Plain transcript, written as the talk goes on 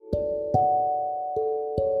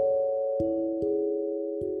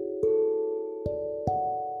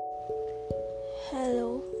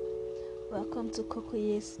to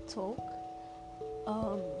Kokoye's talk.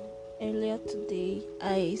 Um, Earlier today,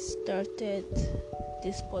 I started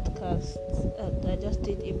this podcast and I just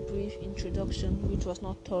did a brief introduction, which was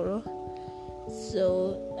not thorough.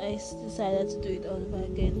 So I decided to do it all over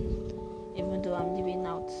again, even though I'm leaving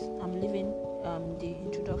the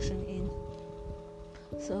introduction in.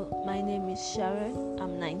 So my name is Sharon.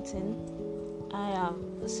 I'm 19. I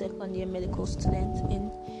am a second year medical student in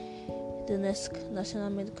Donetsk National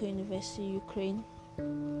Medical University, Ukraine.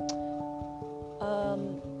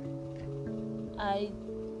 I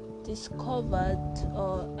discovered,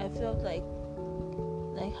 or I felt like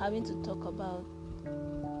having to talk about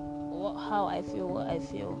how I feel. What I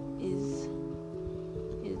feel is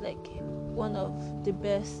like one of the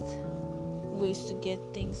best ways to get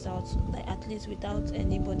things out, like at least without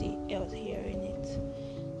anybody else hearing it.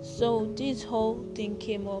 So this whole thing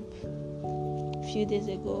came up a few days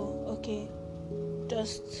ago. Okay,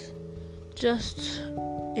 just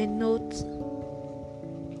a note.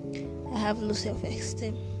 I have low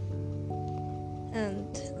self-esteem,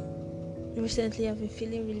 and recently I've been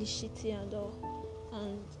feeling really shitty and all,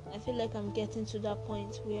 and I feel like I'm getting to that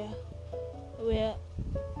point where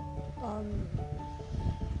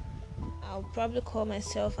I'll probably call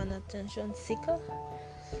myself an attention seeker.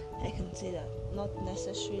 I can say that, not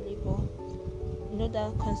necessarily, but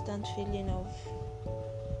that constant feeling of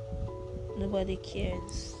nobody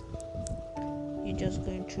cares, you're just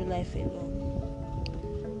going through life alone.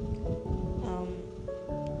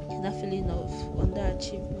 That feeling of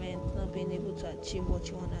underachievement, not being able to achieve what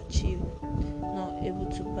you want to achieve, not able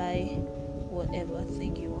to buy whatever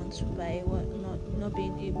thing you want to buy, not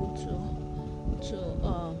being able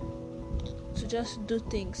to just do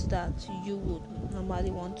things that you would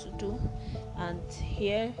normally want to do. And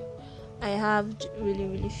here I have really,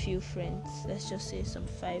 really few friends. Let's just say some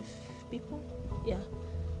 5 people. Yeah,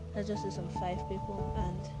 let's just say some 5 people,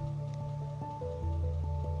 and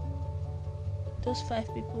those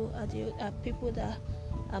 5 people are people that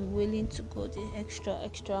I'm willing to go the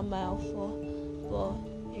extra mile for. But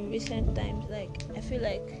in recent times, I feel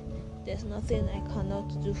like there's nothing I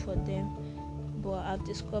cannot do for them. But I've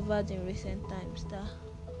discovered in recent times that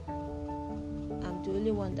I'm the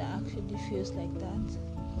only one that actually feels like that.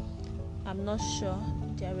 I'm not sure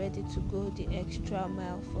they're ready to go the extra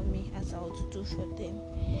mile for me as I would do for them,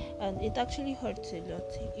 and it actually hurts a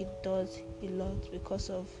lot. It does a lot because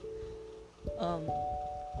of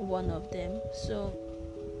one of them. So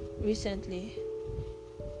recently,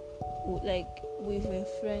 we've been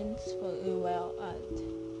friends for a while, and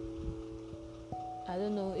I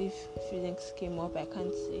don't know if feelings came up, I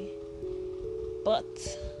can't say,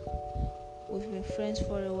 but we've been friends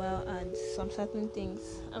for a while, and some certain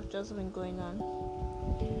things have just been going on,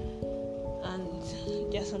 and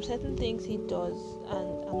there are some certain things he does,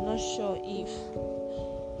 and I'm not sure if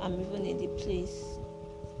I'm even in the place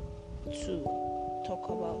to talk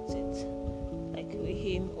about it, like with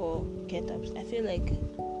him, or get up. I feel like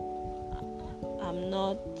I'm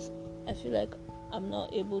not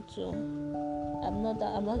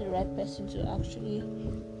the right person to actually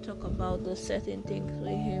talk about those certain things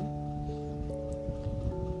with him.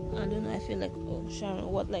 I don't know, I feel like, oh Sharon,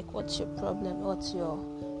 what's your problem? What's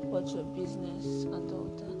your business and all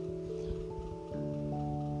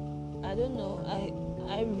that? I don't know.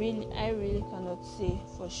 I really cannot say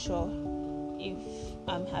for sure if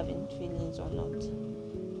I'm having feelings or not.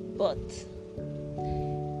 But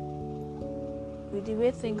with the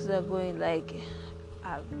way things are going,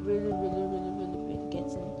 I've really been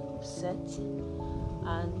getting upset,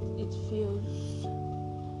 and it feels,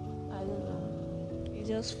 I don't know,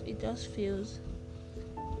 it just feels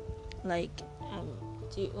like I'm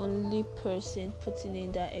the only person putting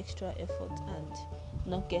in that extra effort and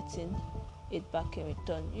not getting it back in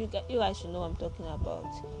return. You guys should know what I'm talking about.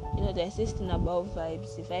 There's this thing about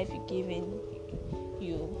vibes. The vibe you give in,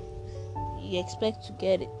 you expect to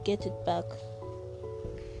get it back.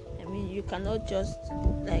 I mean, you cannot just,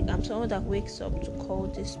 I'm someone that wakes up to call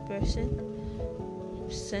this person,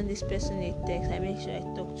 send this person a text. I make sure I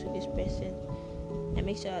talk to this person. I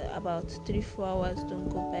make sure about 3-4 hours don't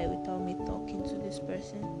go by without me talking to this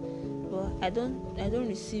person. But I don't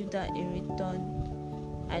receive that in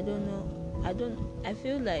return. I don't know. I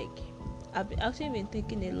feel like I've actually been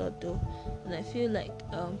thinking a lot though, and I feel like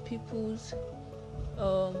people's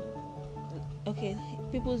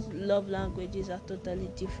love languages are totally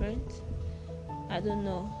different. I don't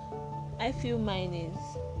know. I feel mine is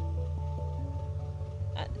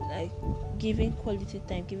giving quality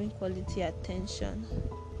time, giving quality attention,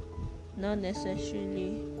 not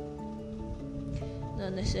necessarily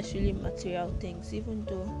material things, even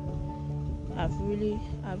though I've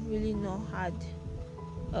really not had.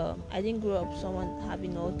 I didn't grow up someone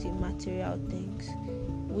having all the material things,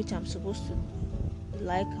 which I'm supposed to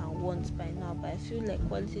like and want by now. But I feel like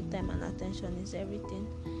quality time and attention is everything.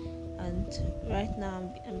 And right now,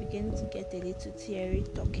 I'm beginning to get a little teary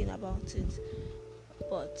talking about it.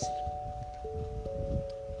 But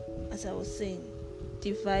as I was saying,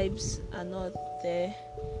 the vibes are not there.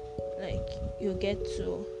 Like, you get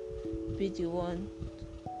to be the one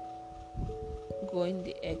going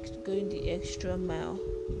the extra mile,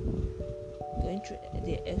 going through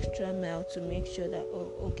the extra mile to make sure that,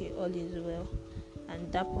 oh, okay, all is well.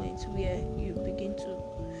 And that point where you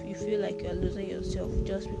feel like you're losing yourself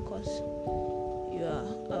just because you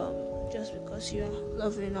are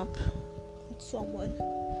loving up with someone.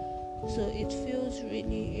 So it feels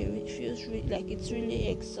really like it's really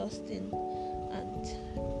exhausting. And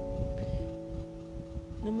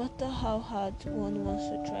no matter how hard one wants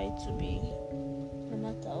to try to be, no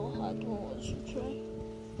matter how hard one wants to try,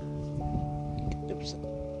 it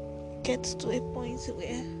gets to a point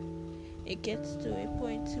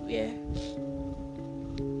where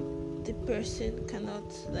the person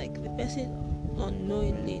cannot, like, the person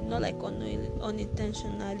unknowingly, not like unknowingly,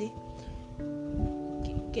 unintentionally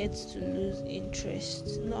gets to lose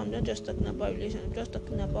interest. No, I'm not just talking about relations, I'm just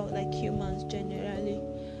talking about like humans generally.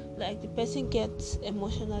 Like, the person gets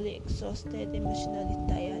emotionally exhausted, emotionally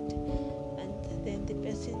tired, and then the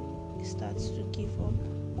person starts to give up.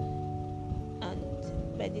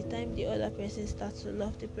 And by the time the other person starts to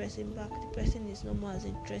love the person back, the person is no more as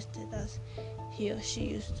interested as he or she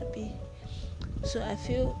used to be. So I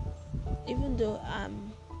feel, even though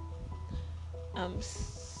I'm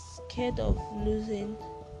scared of doing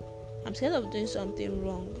something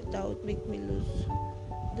wrong that would make me lose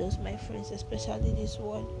those my friends, especially this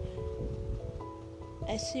one,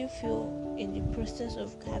 I still feel in the process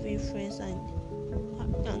of having friends and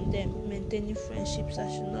them maintaining friendships, I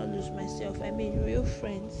should not lose myself. I mean, real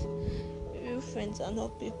friends are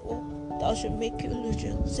not people that should make you lose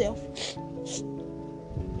yourself.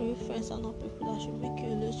 Real friends are not people that should make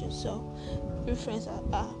you lose yourself. Real friends are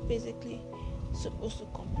basically supposed to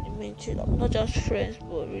complement you, like not just friends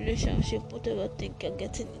but relationship, whatever thing you're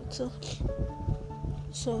getting into.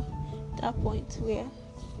 So that point where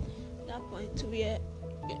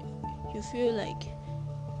you feel like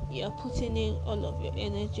you're putting in all of your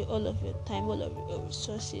energy, all of your time, all of your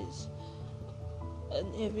resources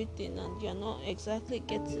and everything, and you're not exactly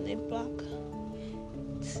getting it back.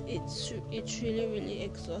 It's really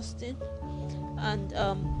exhausting. And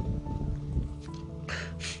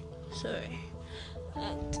sorry.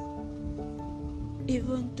 And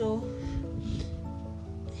even though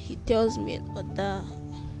he tells me that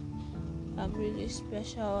I'm really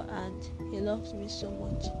special and he loves me so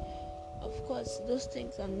much, of course those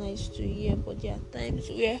things are nice to hear, but there are times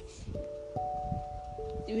where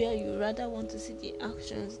you rather want to see the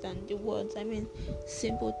actions than the words. I mean,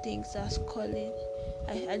 simple things as calling.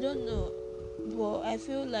 I don't know, but I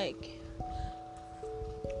feel like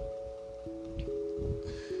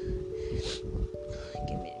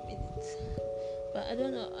give me a minute. But I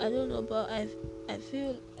don't know, but I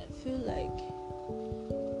feel like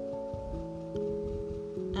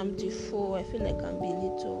I'm the fool. I feel like I'm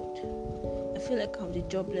belittled. I feel like I'm the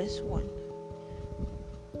jobless one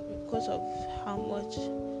because of how much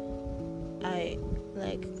I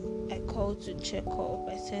call to check up,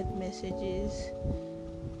 I send messages,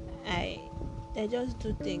 I just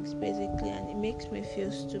do things basically, and it makes me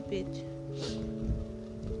feel stupid.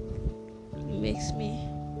 It makes me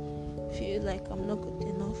feel like I'm not good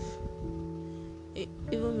enough. It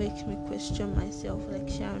even makes me question myself, like,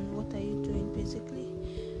 Sharon, what are you doing basically?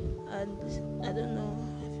 And I don't know,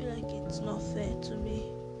 I feel like it's not fair to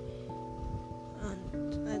me. And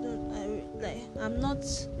I'm not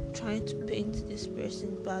trying to paint this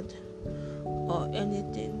person bad or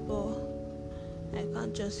anything, but I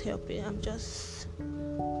can't just help it. I'm just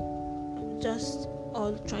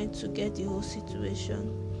all trying to get the whole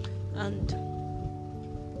situation, and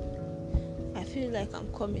I feel like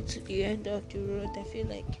I'm coming to the end of the road. I feel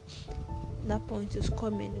like that point is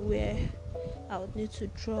coming where I would need to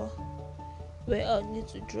draw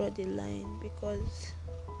the line, because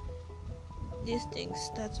these things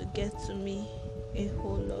start to get to me a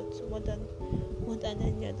whole lot more than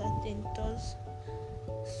any other thing does.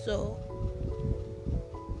 So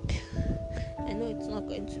I know it's not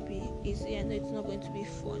going to be easy, I know it's not going to be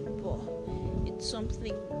fun, but it's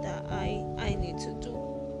something that I need to do,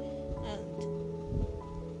 and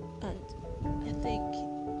I think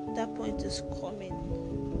that point is coming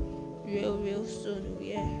real soon,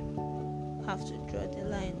 where have to draw the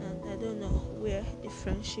line, and I don't know where the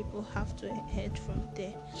friendship will have to head from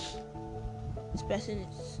there. This person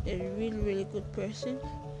is a really, really good person,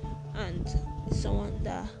 and someone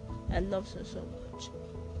that I love so much,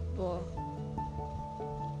 but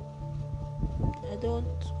I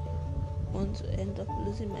don't want to end up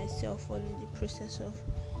losing myself all in the process of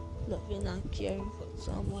loving and caring for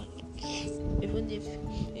someone, even if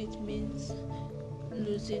it means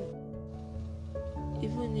losing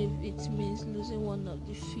one of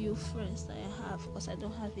the few friends that I have, because I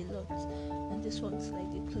don't have a lot, and this one's like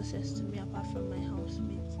the closest to me apart from my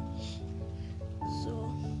housemate. So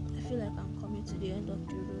I feel like I'm coming to the end of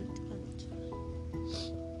the road, and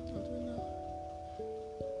I don't know.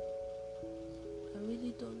 I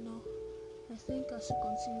really don't know. I think I should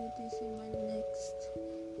continue this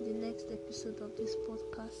in the next episode of this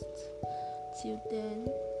podcast. Till then,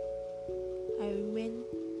 I remain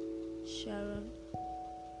Sharon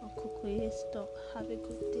Okokoye Stock. Have a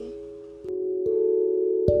good day.